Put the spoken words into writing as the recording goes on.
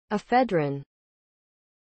Ephedrine.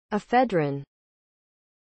 Ephedrine.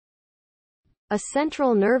 A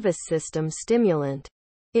central nervous system stimulant.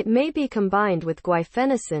 It may be combined with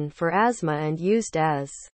guaifenesin for asthma and used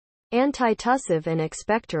as antitussive and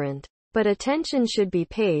expectorant. But attention should be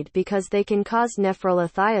paid because they can cause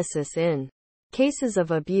nephrolithiasis in cases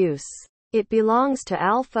of abuse. It belongs to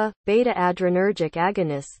alpha, beta adrenergic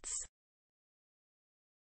agonists.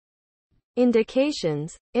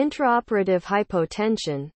 Indications: intraoperative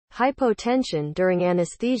hypotension, hypotension during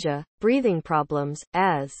anesthesia, breathing problems,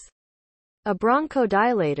 as a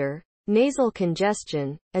bronchodilator, nasal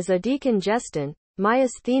congestion, as a decongestant,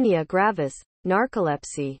 myasthenia gravis,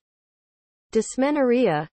 narcolepsy,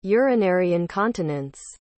 dysmenorrhea, urinary incontinence.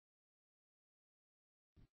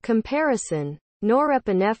 Comparison: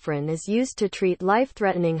 norepinephrine is used to treat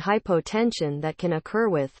life-threatening hypotension that can occur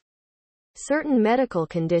with certain medical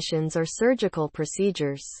conditions or surgical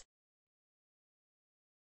procedures.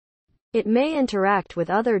 It may interact with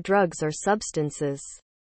other drugs or substances.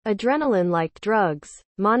 Adrenaline-like drugs,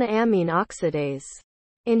 monoamine oxidase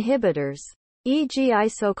inhibitors, e.g.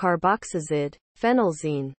 isocarboxazid,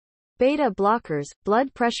 phenelzine. Beta blockers,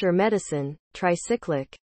 blood pressure medicine,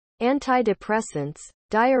 tricyclic. Antidepressants,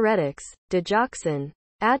 diuretics, digoxin,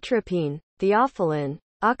 atropine, theophylline,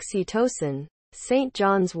 oxytocin, St.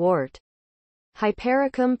 John's wort.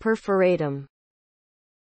 Hypericum perforatum.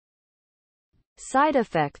 Side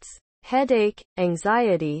effects: headache,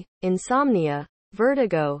 anxiety, insomnia,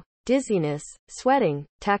 vertigo, dizziness, sweating,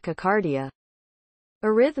 tachycardia,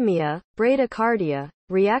 arrhythmia, bradycardia,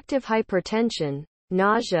 reactive hypertension,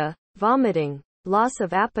 nausea, vomiting, loss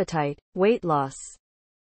of appetite, weight loss,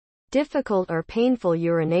 difficult or painful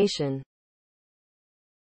urination.